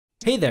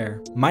Hey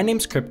there, my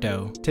name's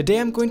Crypto. Today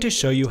I'm going to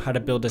show you how to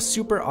build a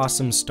super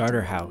awesome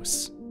starter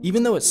house.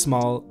 Even though it's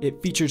small,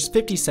 it features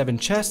 57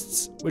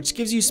 chests, which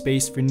gives you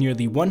space for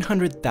nearly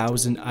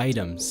 100,000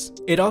 items.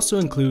 It also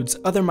includes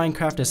other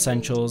Minecraft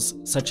essentials,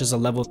 such as a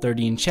level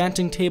 30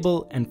 enchanting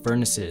table and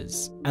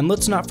furnaces. And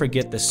let's not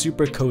forget the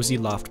super cozy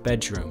loft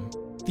bedroom.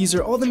 These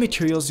are all the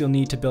materials you'll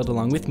need to build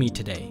along with me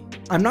today.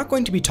 I'm not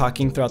going to be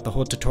talking throughout the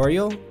whole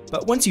tutorial,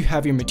 but once you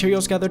have your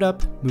materials gathered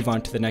up, move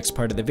on to the next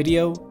part of the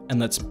video, and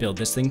let's build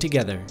this thing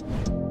together.